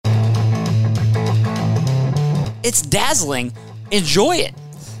It's dazzling. Enjoy it.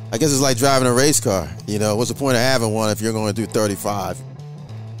 I guess it's like driving a race car. You know, what's the point of having one if you're going to do 35?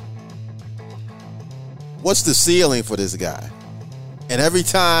 What's the ceiling for this guy? And every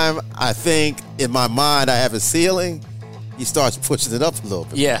time I think in my mind I have a ceiling, he starts pushing it up a little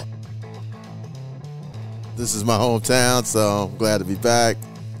bit. Yeah. This is my hometown, so I'm glad to be back.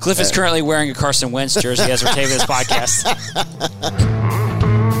 Cliff is currently wearing a Carson Wentz jersey as we're taping this podcast.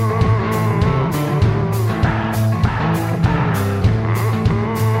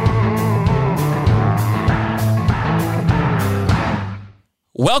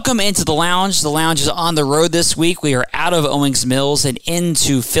 Welcome into the lounge. The lounge is on the road this week. We are out of Owings Mills and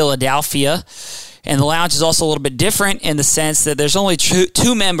into Philadelphia. And the lounge is also a little bit different in the sense that there's only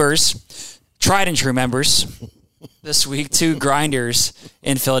two members, tried and true members, this week, two grinders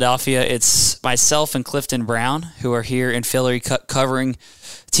in Philadelphia. It's myself and Clifton Brown, who are here in Philly covering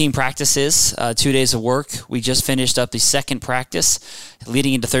team practices, 2 days of work. We just finished up the second practice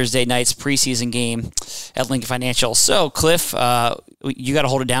leading into Thursday night's preseason game at Lincoln Financial. So, Cliff, you got to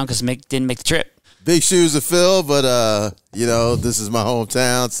hold it down because Mick didn't make the trip. Big shoes to fill, but, this is my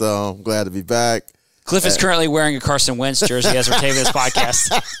hometown, so I'm glad to be back. Cliff is currently wearing a Carson Wentz jersey as we're taping this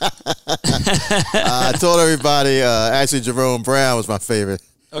podcast. I told everybody, actually, Jerome Brown was my favorite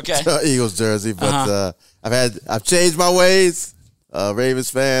Eagles jersey, but I've changed my ways. Ravens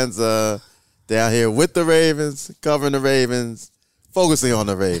fans down here with the Ravens, covering the Ravens, focusing on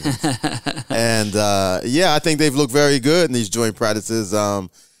the Ravens. And, I think they've looked very good in these joint practices.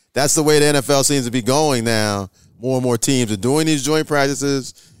 That's the way the NFL seems to be going now. More and more teams are doing these joint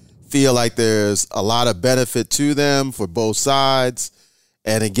practices, feel like there's a lot of benefit to them for both sides.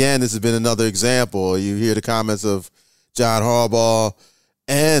 And, again, this has been another example. You hear the comments of John Harbaugh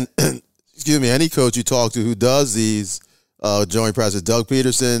and, any coach you talk to who does these joint practices. Doug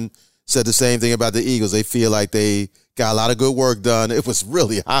Peterson said the same thing about the Eagles. They feel like they got a lot of good work done. It was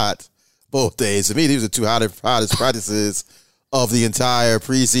really hot both days. To me, these are the two hottest practices of the entire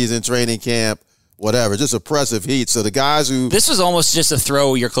preseason training camp, whatever. Just oppressive heat. So the guys who... This was almost just a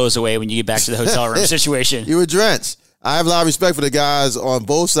throw your clothes away when you get back to the hotel room situation. You were drenched. I have a lot of respect for the guys on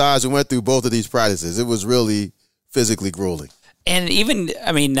both sides who went through both of these practices. It was really physically grueling. And even,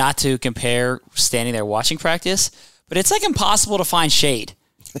 not to compare standing there watching practice, but it's like impossible to find shade.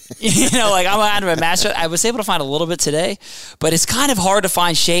 I'm out of a master. I was able to find a little bit today, but it's kind of hard to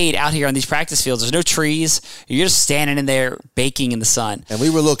find shade out here on these practice fields. There's no trees. You're just standing in there baking in the sun. And we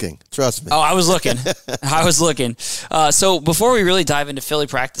were looking. Trust me. Oh, I was looking. So before we really dive into Philly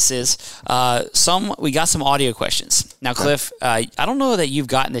practices, we got some audio questions. Now, Cliff, I don't know that you've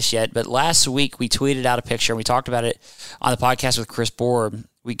gotten this yet, but last week we tweeted out a picture and we talked about it on the podcast with Chris Board.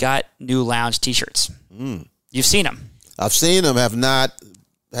 We got new lounge T-shirts. You've seen them. I've seen them. Have not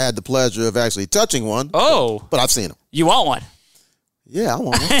had the pleasure of actually touching one. Oh. But I've seen them. You want one? Yeah, I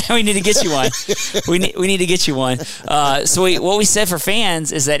want one. We need to get you one. We need to get you one. What we said for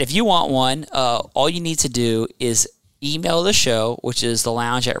fans is that if you want one, all you need to do is email the show, which is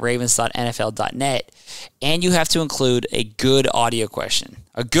thelounge@ravens.nfl.net, and you have to include a good audio question,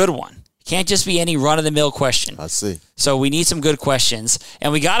 a good one. Can't just be any run-of-the-mill question. I see. So we need some good questions,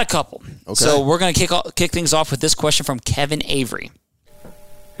 and we got a couple. Okay. So we're going to kick things off with this question from Kevin Avery.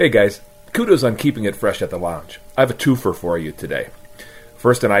 Hey guys, kudos on keeping it fresh at the lounge. I have a twofer for you today.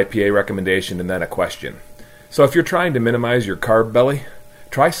 First an IPA recommendation and then a question. So if you're trying to minimize your carb belly,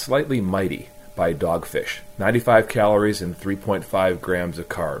 try Slightly Mighty by Dogfish. 95 calories and 3.5 grams of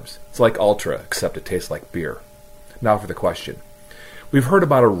carbs. It's like Ultra, except it tastes like beer. Now for the question. We've heard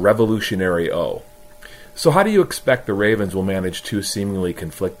about a revolutionary O. So how do you expect the Ravens will manage two seemingly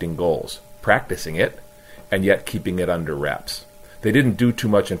conflicting goals? Practicing it, and yet keeping it under wraps. They didn't do too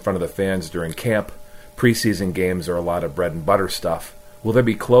much in front of the fans during camp. Preseason games are a lot of bread and butter stuff. Will there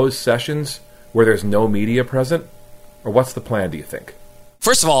be closed sessions where there's no media present? Or what's the plan, do you think?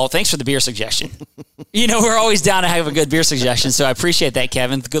 First of all, thanks for the beer suggestion. We're always down to have a good beer suggestion, so I appreciate that,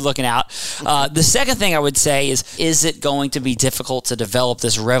 Kevin. Good looking out. The second thing I would say is it going to be difficult to develop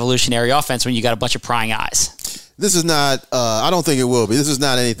this revolutionary offense when you got a bunch of prying eyes? This is not, I don't think it will be. This is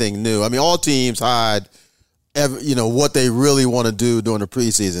not anything new. All teams hide what they really want to do during the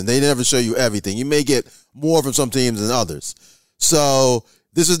preseason. They never show you everything. You may get more from some teams than others. So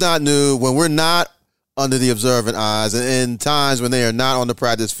this is not new. When we're not under the observant eyes and in times when they are not on the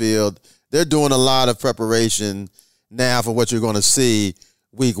practice field, they're doing a lot of preparation now for what you're going to see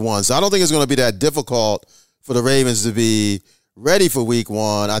week one. So I don't think it's going to be that difficult for the Ravens to be ready for week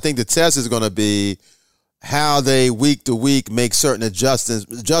one. I think the test is going to be how they week to week make certain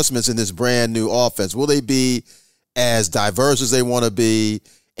adjustments in this brand new offense. Will they be as diverse as they want to be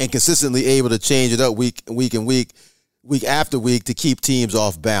and consistently able to change it up week after week to keep teams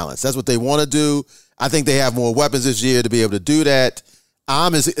off balance. That's what they want to do. I think they have more weapons this year to be able to do that.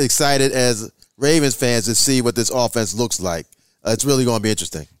 I'm as excited as Ravens fans to see what this offense looks like. It's really going to be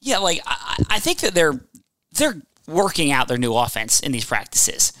interesting. Yeah, like I think that they're working out their new offense in these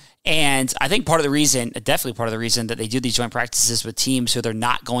practices. And I think definitely part of the reason that they do these joint practices with teams who they're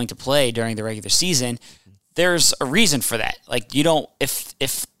not going to play during the regular season, there's a reason for that. Like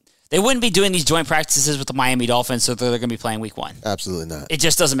if they wouldn't be doing these joint practices with the Miami Dolphins, so they're going to be playing week 1. Absolutely not. It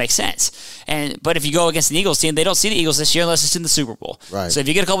just doesn't make sense. But if you go against an Eagles team, they don't see the Eagles this year unless it's in the Super Bowl. Right. So if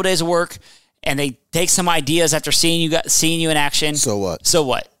you get a couple days of work and they take some ideas after seeing you in action, so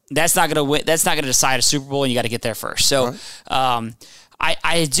what? That's not going to win. That's not going to decide a Super Bowl, and you got to get there first. So, right.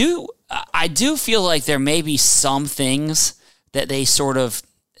 I do feel like there may be some things that they sort of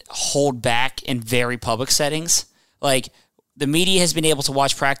hold back in very public settings. Like the media has been able to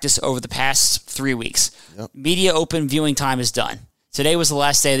watch practice over the past 3 weeks. Yep. Media open viewing time is done. Today was the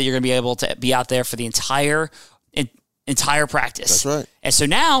last day that you're going to be able to be out there for the entire practice. That's right. And so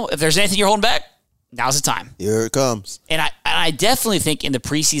now, if there's anything you're holding back, now's the time. Here it comes. And I definitely think in the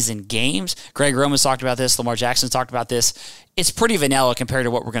preseason games, Greg Roman's talked about this, Lamar Jackson's talked about this, it's pretty vanilla compared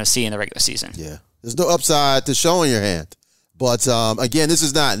to what we're going to see in the regular season. Yeah. There's no upside to showing your hand. But, again, this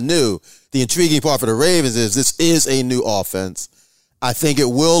is not new. The intriguing part for the Ravens is this is a new offense. I think it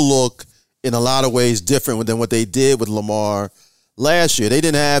will look, in a lot of ways, different than what they did with Lamar last year. They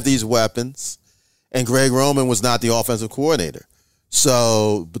didn't have these weapons, and Greg Roman was not the offensive coordinator.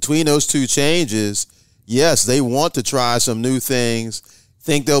 So between those two changes, yes, they want to try some new things,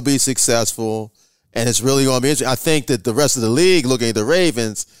 think they'll be successful, and it's really going to be interesting. I think that the rest of the league, looking at the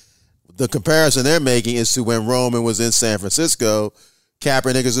Ravens, the comparison they're making is to when Roman was in San Francisco.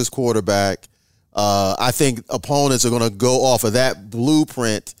 Kaepernick is his quarterback. I think opponents are going to go off of that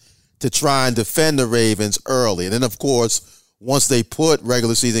blueprint to try and defend the Ravens early. And then, of course, once they put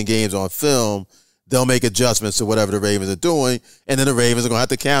regular season games on film, they'll make adjustments to whatever the Ravens are doing, and then the Ravens are going to have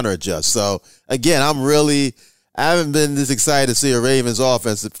to counter-adjust. So, again, I haven't been this excited to see a Ravens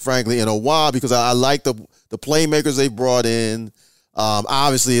offense, frankly, in a while because I like the playmakers they brought in.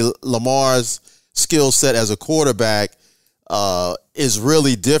 Obviously, Lamar's skill set as a quarterback is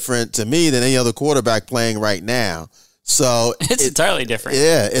really different to me than any other quarterback playing right now. So it's entirely different.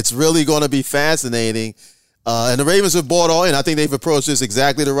 Yeah, it's really going to be fascinating. And the Ravens have bought all in. I think they've approached this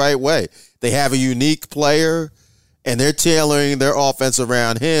exactly the right way. They have a unique player, and they're tailoring their offense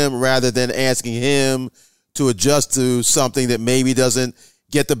around him rather than asking him to adjust to something that maybe doesn't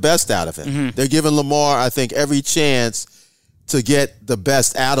get the best out of him. Mm-hmm. They're giving Lamar, I think, every chance to get the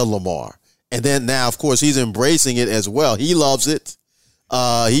best out of Lamar. And then now, of course, he's embracing it as well. He loves it.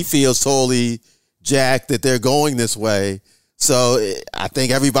 He feels totally jacked that they're going this way. So I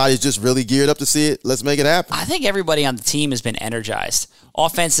think everybody's just really geared up to see it. Let's make it happen. I think everybody on the team has been energized,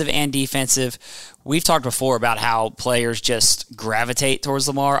 offensive and defensive. We've talked before about how players just gravitate towards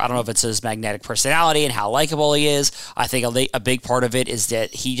Lamar. I don't know if it's his magnetic personality and how likable he is. I think a big part of it is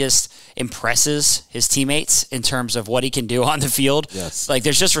that he just impresses his teammates in terms of what he can do on the field. Yes. Like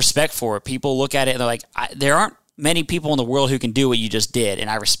there's just respect for it. People look at it and they're like, there aren't many people in the world who can do what you just did, and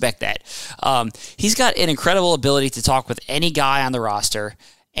I respect that. He's got an incredible ability to talk with any guy on the roster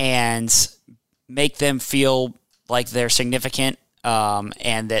and make them feel like they're significant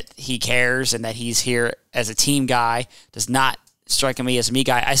and that he cares and that he's here as a team guy. Does not strike me as a me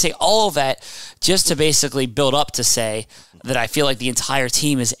guy. I say all of that just to basically build up to say that I feel like the entire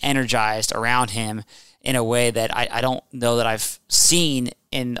team is energized around him in a way that I don't know that I've seen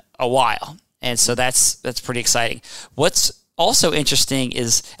in a while. And so that's pretty exciting. What's also interesting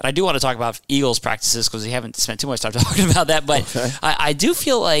is, and I do want to talk about Eagles practices because we haven't spent too much time talking about that, but okay. I do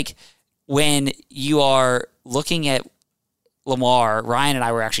feel like when you are looking at Lamar, Ryan and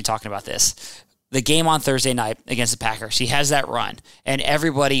I were actually talking about this, the game on Thursday night against the Packers, he has that run, and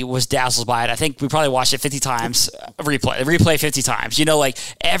everybody was dazzled by it. I think we probably watched it 50 times, replay 50 times. You know, like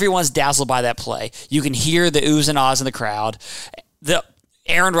everyone's dazzled by that play. You can hear the oohs and ahs in the crowd.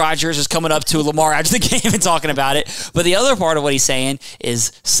 Aaron Rodgers is coming up to Lamar after the game and talking about it. But the other part of what he's saying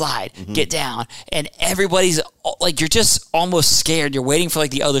is slide, get down. And everybody's like, you're just almost scared. You're waiting for like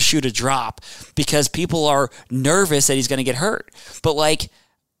the other shoe to drop because people are nervous that he's going to get hurt. But like,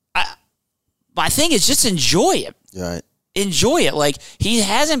 my thing is just enjoy it. Right. Enjoy it. Like he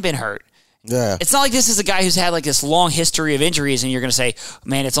hasn't been hurt. Yeah. It's not like this is a guy who's had like this long history of injuries and you're going to say,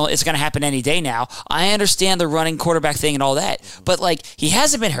 man, it's going to happen any day now. I understand the running quarterback thing and all that, but like he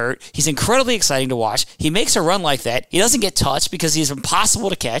hasn't been hurt. He's incredibly exciting to watch. He makes a run like that. He doesn't get touched because he's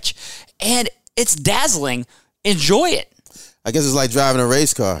impossible to catch, and it's dazzling. Enjoy it. I guess it's like driving a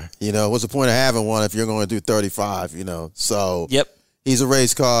race car. What's the point of having one if you're going to do 35? So yep, he's a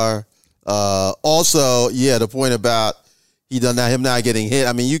race car. Also, the point about him not getting hit.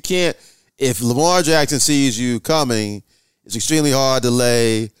 I mean, you can't. If Lamar Jackson sees you coming, it's extremely hard to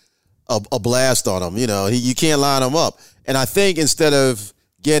lay a blast on him. You can't line him up. And I think instead of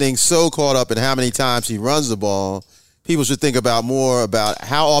getting so caught up in how many times he runs the ball, people should think more about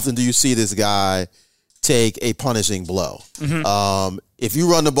how often do you see this guy take a punishing blow. Mm-hmm. If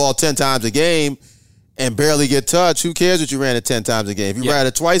you run the ball 10 times a game and barely get touched, who cares that you ran it 10 times a game? If you ran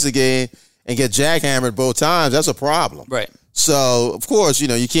it twice a game and get jackhammered both times, that's a problem. Right. So, of course,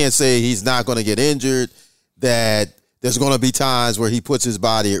 you can't say he's not going to get injured, that there's going to be times where he puts his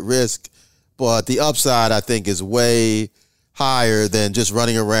body at risk. But the upside, I think, is way higher than just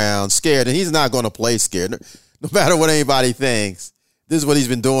running around scared. And he's not going to play scared. No matter what anybody thinks, this is what he's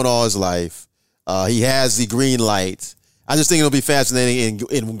been doing all his life. He has the green light. I just think it'll be fascinating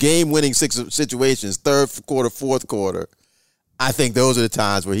in game-winning situations, third quarter, fourth quarter. I think those are the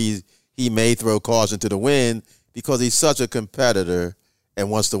times where he may throw caution to the wind because he's such a competitor and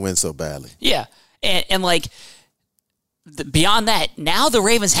wants to win so badly. Yeah, and beyond that, now the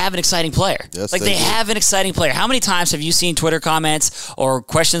Ravens have an exciting player. Yes, they have an exciting player. How many times have you seen Twitter comments or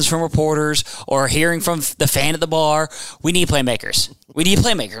questions from reporters or hearing from the fan at the bar? We need playmakers. We need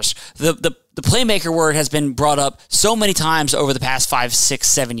playmakers. The playmaker word has been brought up so many times over the past 5, 6,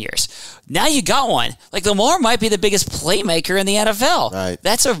 7 years. Now you got one. Lamar might be the biggest playmaker in the NFL. Right.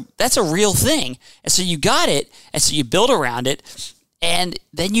 That's a real thing. And so you got it, and so you build around it, and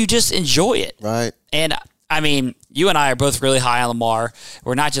then you just enjoy it. Right. And I mean, you and I are both really high on Lamar.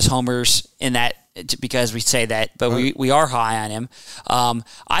 We're not just homers in that because we say that, but we are high on him.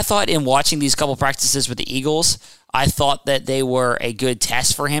 I thought in watching these couple practices with the Eagles, I thought that they were a good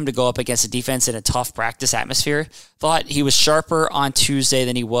test for him to go up against a defense in a tough practice atmosphere. Thought he was sharper on Tuesday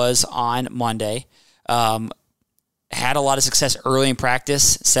than he was on Monday. Had a lot of success early in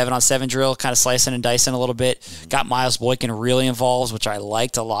practice, 7-on-7 drill, kind of slicing and dicing a little bit. Got Miles Boykin really involved, which I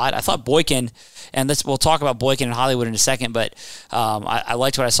liked a lot. I thought Boykin, and we'll talk about Boykin and Hollywood in a second, but I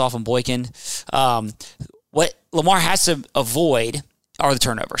liked what I saw from Boykin. What Lamar has to avoid are the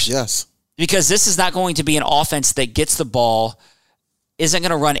turnovers. Yes. Because this is not going to be an offense that gets the ball, isn't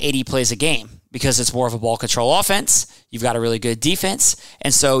going to run 80 plays a game because it's more of a ball control offense. You've got a really good defense.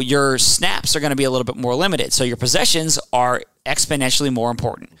 And so your snaps are going to be a little bit more limited. So your possessions are exponentially more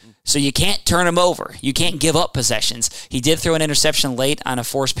important. So you can't turn them over. You can't give up possessions. He did throw an interception late on a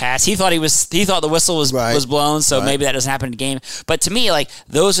forced pass. He thought the whistle was blown, so maybe that doesn't happen in the game. But to me,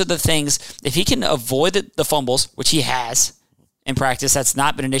 those are the things. If he can avoid the fumbles, which he has in practice, that's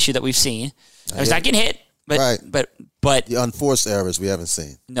not been an issue that we've seen. He's not getting hit, but the unforced errors we haven't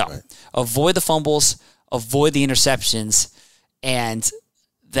seen. No, avoid the fumbles, avoid the interceptions, and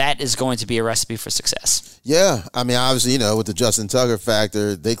that is going to be a recipe for success. Yeah, I mean, obviously, with the Justin Tucker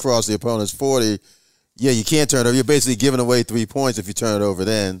factor, they cross the opponent's 40. Yeah, you can't turn it over. You're basically giving away 3 points if you turn it over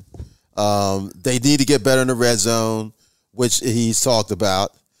then. They need to get better in the red zone, which he's talked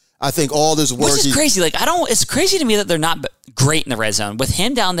about. I think all this work... Which is crazy. It's crazy to me that they're not great in the red zone. With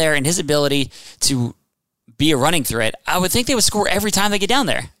him down there and his ability to be a running threat, I would think they would score every time they get down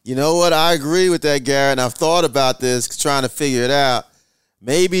there. You know what? I agree with that, Garrett, and I've thought about this, trying to figure it out.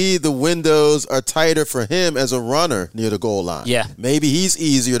 Maybe the windows are tighter for him as a runner near the goal line. Yeah. Maybe he's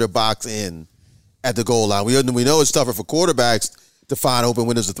easier to box in at the goal line. We know it's tougher for quarterbacks to find open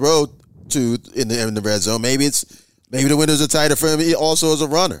windows to throw to in the red zone. Maybe the windows are tighter for him also as a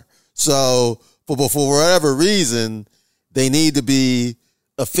runner. So for whatever reason, they need to be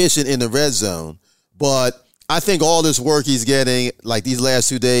efficient in the red zone. But I think all this work he's getting, like these last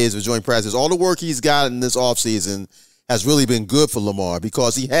 2 days of joint practice, all the work he's gotten this offseason has really been good for Lamar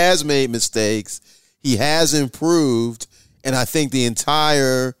because he has made mistakes. He has improved. And I think the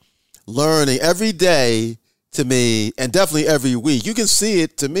entire learning every day to me, and definitely every week, you can see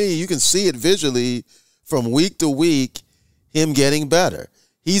it to me, you can see it visually from week to week, him getting better.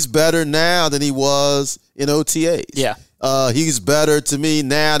 He's better now than he was in OTAs. Yeah. He's better to me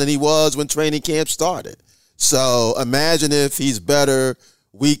now than he was when training camp started. So imagine if he's better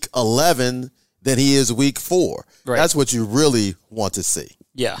week 11 than he is week 4. Right. That's what you really want to see.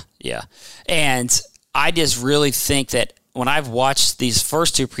 Yeah, yeah. And I just really think that when I've watched these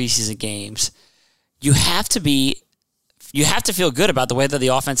first 2 preseason games, you have to feel good about the way that the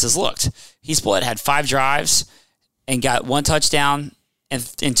offense has looked. He's had 5 drives and got 1 touchdown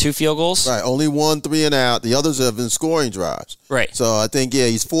and 2 field goals. Right, only 1 3 and out. The others have been scoring drives. Right. So I think,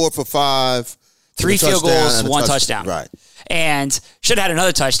 he's 4 for 5. 3 field goals, 1 touchdown. Right. and should have had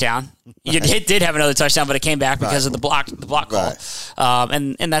another touchdown. It did have another touchdown, but it came back because of the block call.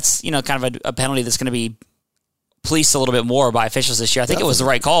 And that's, kind of a penalty that's going to be policed a little bit more by officials this year. I think it was the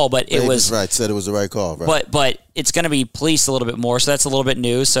right call, but it was right. Said it was the right call, right? But it's going to be policed a little bit more, so that's a little bit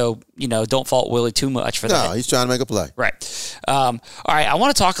new. So don't fault Willie too much for that. No, he's trying to make a play. Right. All right. I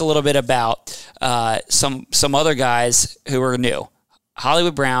want to talk a little bit about some other guys who are new: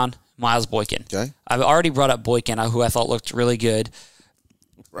 Hollywood Brown, Miles Boykin. Okay. I've already brought up Boykin, who I thought looked really good.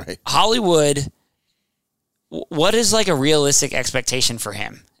 Right. Hollywood. What is like a realistic expectation for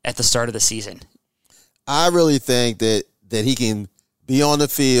him at the start of the season? I really think that he can be on the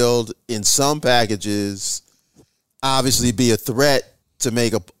field in some packages, obviously be a threat to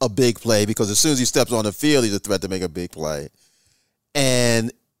make a big play, because as soon as he steps on the field, he's a threat to make a big play.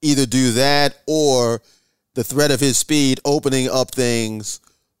 And either do that or the threat of his speed opening up things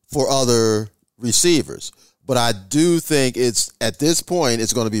for other receivers. But I do think at this point,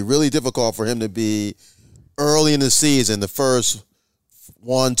 it's going to be really difficult for him to be early in the season, the first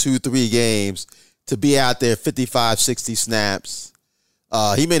 1, 2, 3 games, to be out there 55, 60 snaps.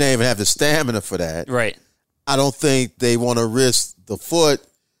 He may not even have the stamina for that. Right. I don't think they want to risk the foot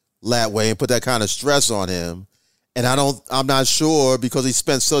that way and put that kind of stress on him. And I'm not sure, because he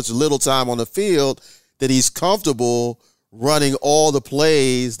spent such little time on the field, that he's comfortable running all the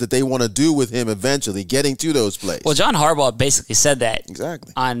plays that they want to do with him eventually, getting to those plays. Well, John Harbaugh basically said that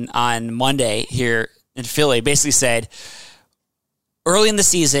exactly on Monday here in Philly. Basically said early in the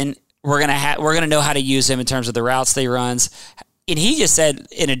season, we're gonna know how to use him in terms of the routes that he runs. And he just said,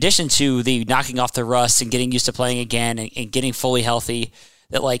 in addition to the knocking off the rust and getting used to playing again and getting fully healthy,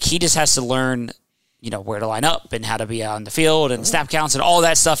 that he just has to learn, where to line up and how to be out on the field and snap counts and all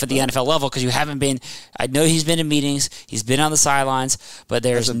that stuff at the NFL level, because you haven't been. I know he's been in meetings, he's been on the sidelines, but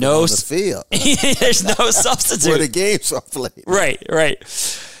there's no on the field. There's no substitute where the games are played. Right.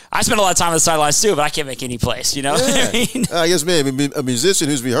 I spend a lot of time on the sidelines too, but I can't make any plays, Yeah. I mean? I guess maybe a musician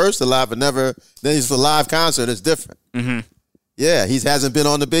who's rehearsed a lot but never, then he's a live concert, it's different. Mm-hmm. Yeah, he hasn't been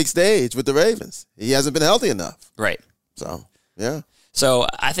on the big stage with the Ravens. He hasn't been healthy enough. Right. So, yeah. So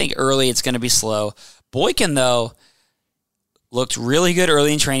I think early it's going to be slow. Boykin, though, looked really good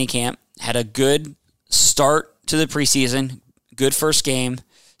early in training camp, had a good start to the preseason, good first game.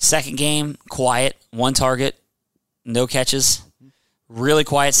 Second game, quiet, 1 target, no catches. Really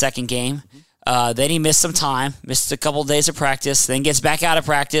quiet second game. Then he missed some time, missed a couple of days of practice, then gets back out of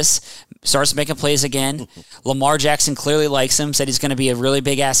practice, starts making plays again. Lamar Jackson clearly likes him, said he's going to be a really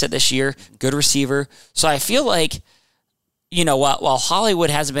big asset this year, good receiver. So I feel like, while Hollywood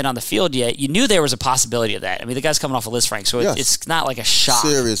hasn't been on the field yet, you knew there was a possibility of that. I mean, the guy's coming off a list rank, so it's not like a shock.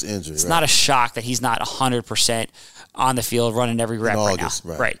 Serious injury. It's not a shock that he's not 100% on the field running every rep right now.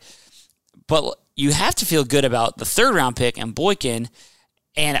 Right. But you have to feel good about the 3rd-round pick and Boykin.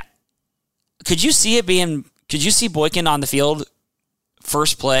 And could you see Boykin on the field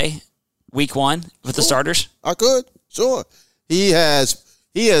first play week 1 with the starters? I could, sure. He has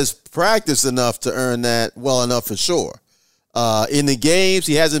practiced enough to earn that well enough for sure. In the games,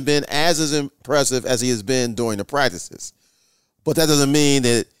 he hasn't been as impressive as he has been during the practices. But that doesn't mean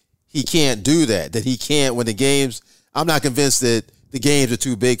that he can't do that he can't when the games. I'm not convinced that the games are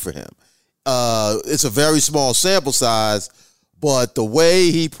too big for him. It's a very small sample size, but the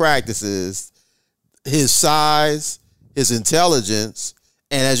way he practices, his size, his intelligence,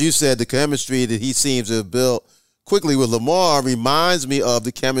 and as you said, the chemistry that he seems to have built quickly with Lamar reminds me of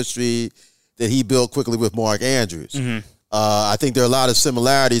the chemistry that he built quickly with Mark Andrews. Mm-hmm. I think there are a lot of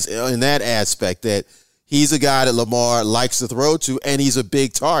similarities in that aspect, that he's a guy that Lamar likes to throw to, and he's a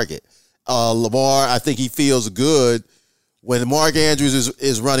big target. Lamar, I think he feels good. When Mark Andrews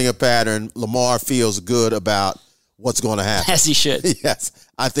is running a pattern, Lamar feels good about what's going to happen. As he should. Yes.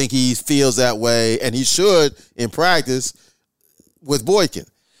 I think he feels that way, and he should in practice with Boykin.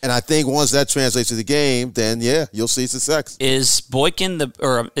 And I think once that translates to the game, then, yeah, you'll see success. Is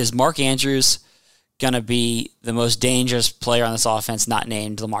is Mark Andrews going to be the most dangerous player on this offense not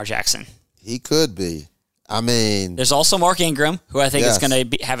named Lamar Jackson? He could be. I mean, there's also Mark Ingram, who I think is going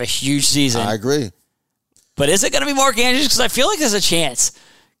to have a huge season. I agree. But is it going to be Mark Andrews? Because I feel like there's a chance.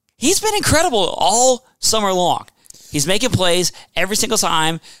 He's been incredible all summer long. He's making plays every single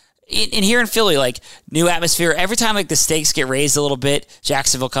time. And here in Philly, new atmosphere. Every time the stakes get raised a little bit,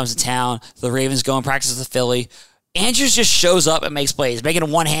 Jacksonville comes to town, the Ravens go and practice with Philly. Andrews just shows up and makes plays, making a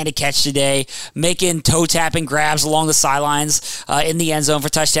one-handed catch today, making toe-tapping grabs along the sidelines in the end zone for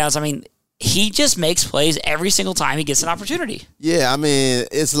touchdowns. I mean, he just makes plays every single time he gets an opportunity. Yeah, I mean,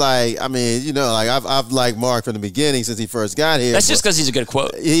 it's I've liked Mark from the beginning since he first got here. That's just because he's a good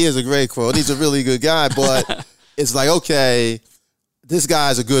quote. He is a great quote. He's a really good guy, but it's like, okay, this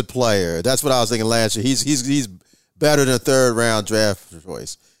guy's a good player. That's what I was thinking last year. He's better than a third-round draft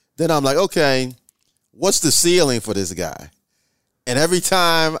choice. Then I'm like, okay, what's the ceiling for this guy? And every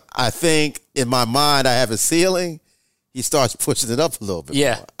time I think in my mind I have a ceiling, he starts pushing it up a little bit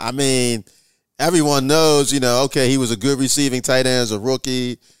more. I mean, everyone knows, okay, he was a good receiving tight end as a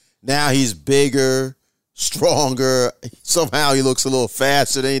rookie. Now he's bigger, stronger. Somehow he looks a little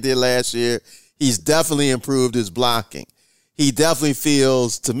faster than he did last year. He's definitely improved his blocking. He definitely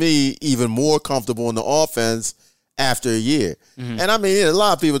feels, to me, even more comfortable in the offense after a year. Mm-hmm. And I mean, a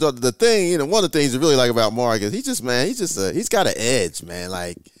lot of people thought the thing, one of the things I really like about Mark is he's got an edge, man.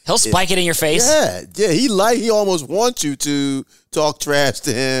 Like, he'll spike it in your face. Yeah. He almost wants you to talk trash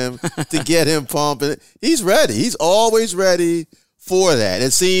to him, to get him pumping. He's ready. He's always ready for that.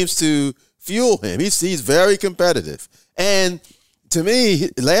 It seems to fuel him. He's very competitive. And to me,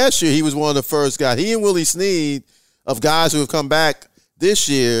 last year he was one of the first guys. He and Willie Snead, of guys who have come back this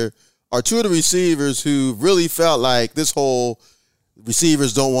year, are two of the receivers who really felt like this whole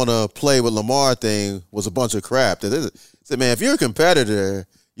receivers don't want to play with Lamar thing was a bunch of crap. They said, man, if you're a competitor,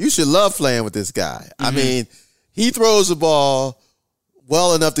 you should love playing with this guy. Mm-hmm. I mean, he throws the ball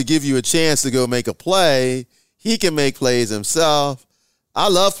well enough to give you a chance to go make a play. He can make plays himself. I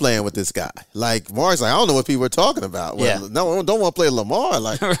love playing with this guy. Like, Mark's like, I don't know what people are talking about. Well, no, I don't want to play Lamar.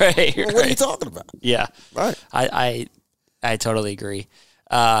 Like, what are you talking about? Yeah. Right. I totally agree.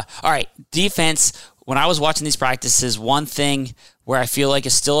 All right, defense. When I was watching these practices, one thing where I feel like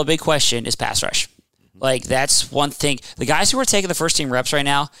is still a big question is pass rush. Like, that's one thing. The guys who are taking the first-team reps right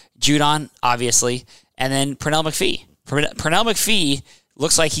now, Judon, obviously, and then Pernell McPhee. Pernell McPhee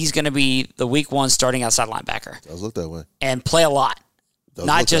looks like he's going to be the week one starting outside linebacker. Does look that way. And play a lot.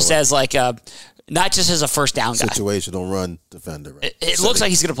 Not just as a first down guy. Situational run defender. Right? It looks like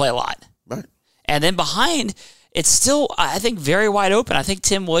he's going to play a lot. Right. And then behind, it's still, I think, very wide open. I think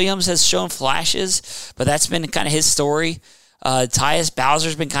Tim Williams has shown flashes, but that's been kind of his story. Tyus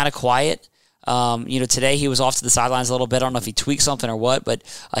Bowser's been kind of quiet. Today he was off to the sidelines a little bit. I don't know if he tweaked something or what, but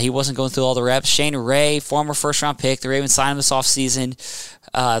he wasn't going through all the reps. Shane Ray, former first-round pick, the Ravens signed him this offseason.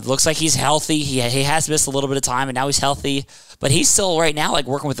 Looks like he's healthy. He has missed a little bit of time, and now he's healthy. But he's still right now like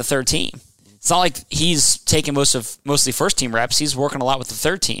working with the third team. It's not like he's taking mostly first-team reps. He's working a lot with the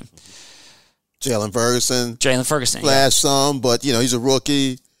third team. Jalen Ferguson. Flashed some, but, he's a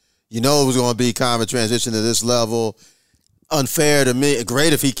rookie. It was going to be kind of a transition to this level. Unfair to me.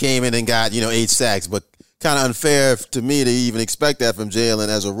 Great if he came in and got, 8 sacks, but kind of unfair to me to even expect that from Jalen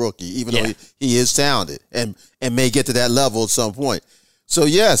as a rookie, even though he is talented and may get to that level at some point. So,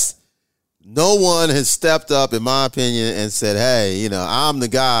 yes, no one has stepped up, in my opinion, and said, hey, I'm the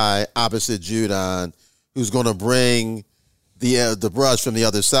guy opposite Judon who's going to bring the brush from the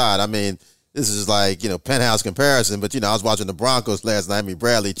other side. I mean, this is like, penthouse comparison, but, I was watching the Broncos last night. I mean,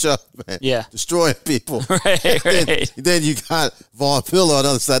 Bradley Chubb, man, destroying people. Right. Then you got Vaughn Pillow on the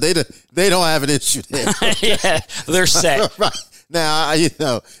other side. They don't have an issue there. They're set. Right. Now,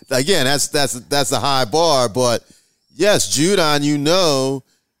 again, that's a high bar, but yes, Judon,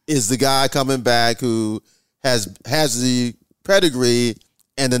 is the guy coming back who has the pedigree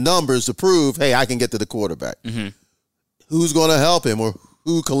and the numbers to prove, hey, I can get to the quarterback. Mm-hmm. Who's going to help him, or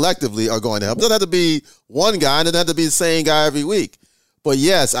who collectively are going to help? It doesn't have to be one guy, and it doesn't have to be the same guy every week. But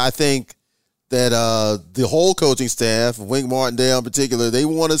yes, I think that the whole coaching staff, Wink Martindale in particular, they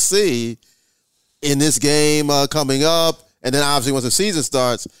want to see in this game coming up, and then obviously once the season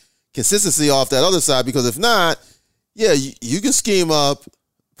starts, consistency off that other side, because if not, you can scheme up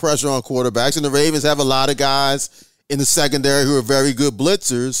pressure on quarterbacks, and the Ravens have a lot of guys in the secondary who are very good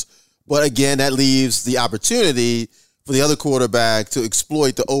blitzers, but again, that leaves the opportunity for the other quarterback to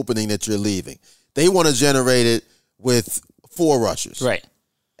exploit the opening that you're leaving. They want to generate it with 4 rushers. Right.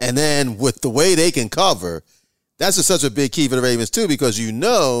 And then with the way they can cover, that's such a big key for the Ravens too, because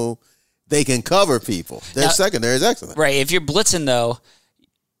they can cover people. Their secondary is excellent. Right. If you're blitzing, though,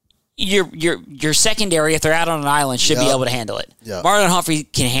 your secondary, if they're out on an island, should be able to handle it. Yep. Marlon Humphrey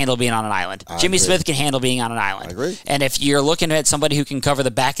can handle being on an island. Jimmy Smith can handle being on an island. I agree. And if you're looking at somebody who can cover the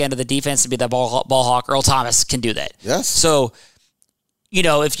back end of the defense to be the ball hawk, Earl Thomas can do that. Yes. So,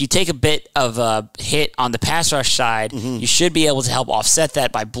 if you take a bit of a hit on the pass rush side, you should be able to help offset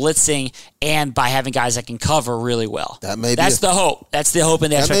that by blitzing and by having guys that can cover really well. That's the hope. That's the hope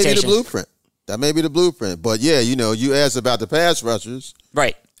and the expectation. That may be the blueprint. But you asked about the pass rushers.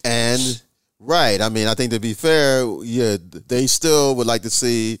 Right. And, I mean, I think to be fair, they still would like to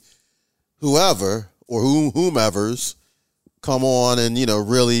see whoever or whomever's come on and,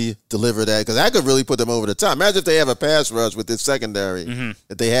 really deliver that. Because that could really put them over the top. Imagine if they have a pass rush with this secondary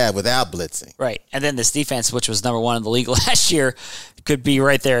that they have without blitzing. Right. And then this defense, which was number 1 in the league last year, could be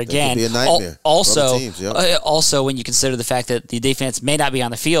right there again. That could be a nightmare. Also, when you consider the fact that the defense may not be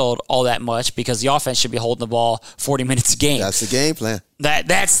on the field all that much because the offense should be holding the ball 40 minutes a game. That's the game plan.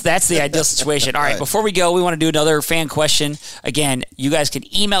 That's the ideal situation. All right, before we go, we want to do another fan question. Again, you guys can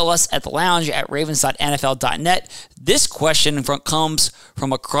email us at thelounge@ravens.nfl.net. This question comes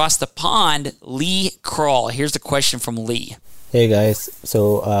from across the pond, Lee Crawl. Here's the question from Lee. Hey guys,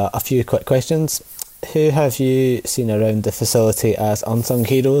 so a few quick questions. Who have you seen around the facility as unsung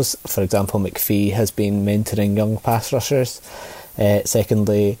heroes? For example, McPhee has been mentoring young pass rushers.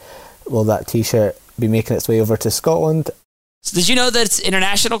 Secondly, will that T-shirt be making its way over to Scotland? So did you know that it's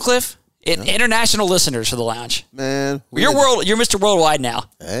international, Cliff? International listeners for the lounge. Man, you're Mr. Worldwide now.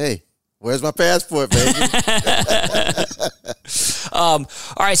 Hey, where's my passport, baby? All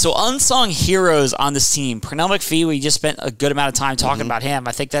right, so unsung heroes on this team. Pernell McPhee, we just spent a good amount of time talking about him.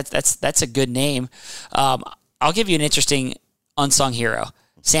 I think that's a good name. I'll give you an interesting unsung hero,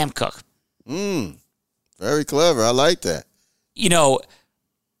 Sam Cook. Very clever. I like that.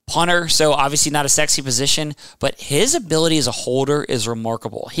 Punter, so obviously not a sexy position, but his ability as a holder is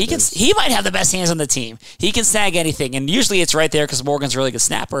remarkable. He might have the best hands on the team. He can snag anything, and usually it's right there because Morgan's a really good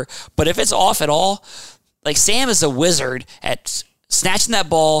snapper. But if it's off at all, like Sam is a wizard at snatching that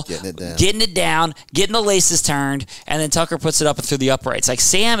ball, getting it down, getting the laces turned, and then Tucker puts it up and through the uprights. Like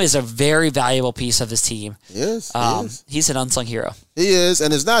Sam is a very valuable piece of this team. Yes, he's an unsung hero. He is,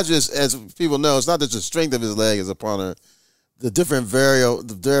 and it's not just, as people know, it's not just the strength of his leg as a punter. The different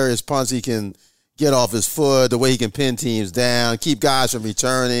various punts he can get off his foot, the way he can pin teams down, keep guys from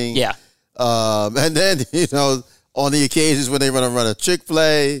returning. Yeah. And then, on the occasions when they run a trick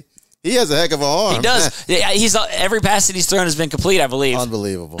play, he has a heck of an arm. He does. Yeah, every pass that he's thrown has been complete, I believe.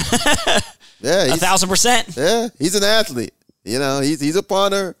 Unbelievable. Yeah, 1,000%. Yeah, he's an athlete. He's a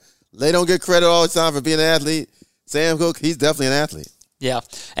punter. They don't get credit all the time for being an athlete. Sam Cook, he's definitely an athlete. Yeah.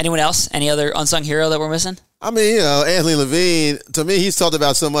 Anyone else? Any other unsung hero that we're missing? I mean, Anthony Levine, to me, he's talked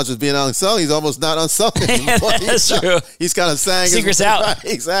about so much as being unsung. He's almost not unsung anymore. That's true. He's kind of saying secret's out. Right,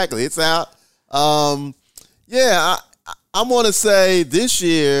 exactly. It's out. I'm going to say this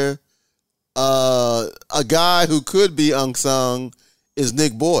year, a guy who could be unsung is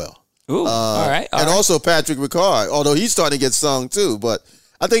Nick Boyle. Ooh, all right. And also Patrick Ricard, although he's starting to get sung too. But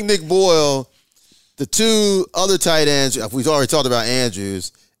I think Nick Boyle, the two other tight ends, we've already talked about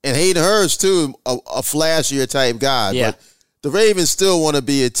Andrews, and Hayden Hurst, too, a flashier type guy. Yeah. But the Ravens still want to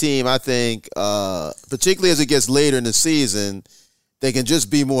be a team, I think, particularly as it gets later in the season, they can just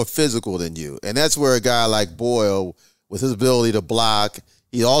be more physical than you. And that's where a guy like Boyle, with his ability to block,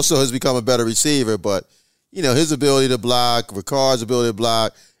 he also has become a better receiver, but, his ability to block, Ricard's ability to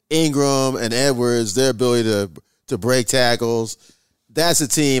block, Ingram and Edwards, their ability to break tackles, that's a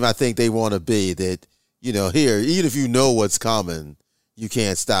team I think they want to be that, here, even if you know what's coming, you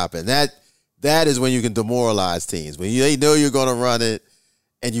can't stop it. And that is when you can demoralize teams. When they know you're going to run it,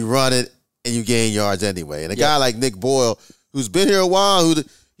 and you gain yards anyway. And a guy like Nick Boyle, who's been here a while,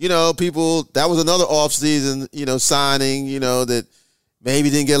 people, that was another offseason, signing, that maybe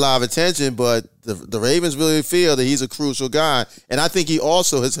didn't get a lot of attention, but the Ravens really feel that he's a crucial guy. And I think he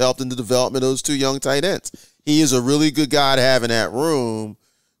also has helped in the development of those two young tight ends. He is a really good guy to have in that room,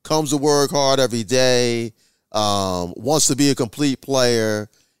 comes to work hard every day, wants to be a complete player.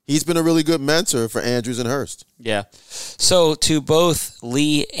 He's been a really good mentor for Andrews and Hurst. Yeah. So to both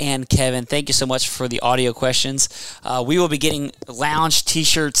Lee and Kevin, thank you so much for the audio questions. We will be getting lounge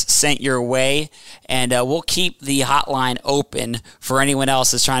T-shirts sent your way, and we'll keep the hotline open for anyone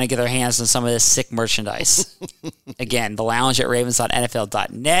else that's trying to get their hands on some of this sick merchandise. Again, the lounge at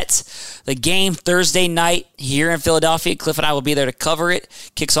ravens.nfl.net. The game Thursday night here in Philadelphia. Cliff and I will be there to cover it.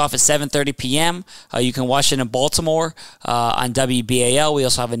 Kicks off at 7:30 p.m. You can watch it in Baltimore on WBAL. We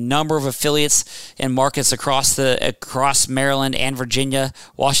also have a number of affiliates in markets across Maryland and Virginia,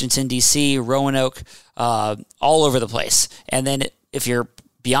 Washington, D.C., Roanoke, all over the place. And then if you're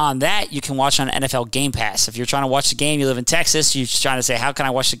beyond that, you can watch on NFL Game Pass. If you're trying to watch the game, you live in Texas, you're trying to say, how can I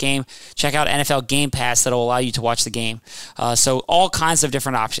watch the game? Check out NFL Game Pass. That'll allow you to watch the game. So all kinds of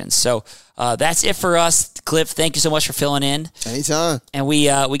different options. So that's it for us. Cliff, thank you so much for filling in. Anytime. And we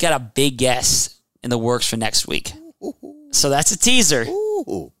got a big guest in the works for next week. So that's a teaser.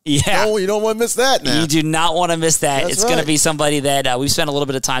 Ooh. Yeah. No, you don't want to miss that now. You do not want to miss that. That's it's going to be somebody that we've spent a little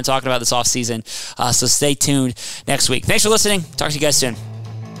bit of time talking about this offseason. So stay tuned next week. Thanks for listening. Talk to you guys soon.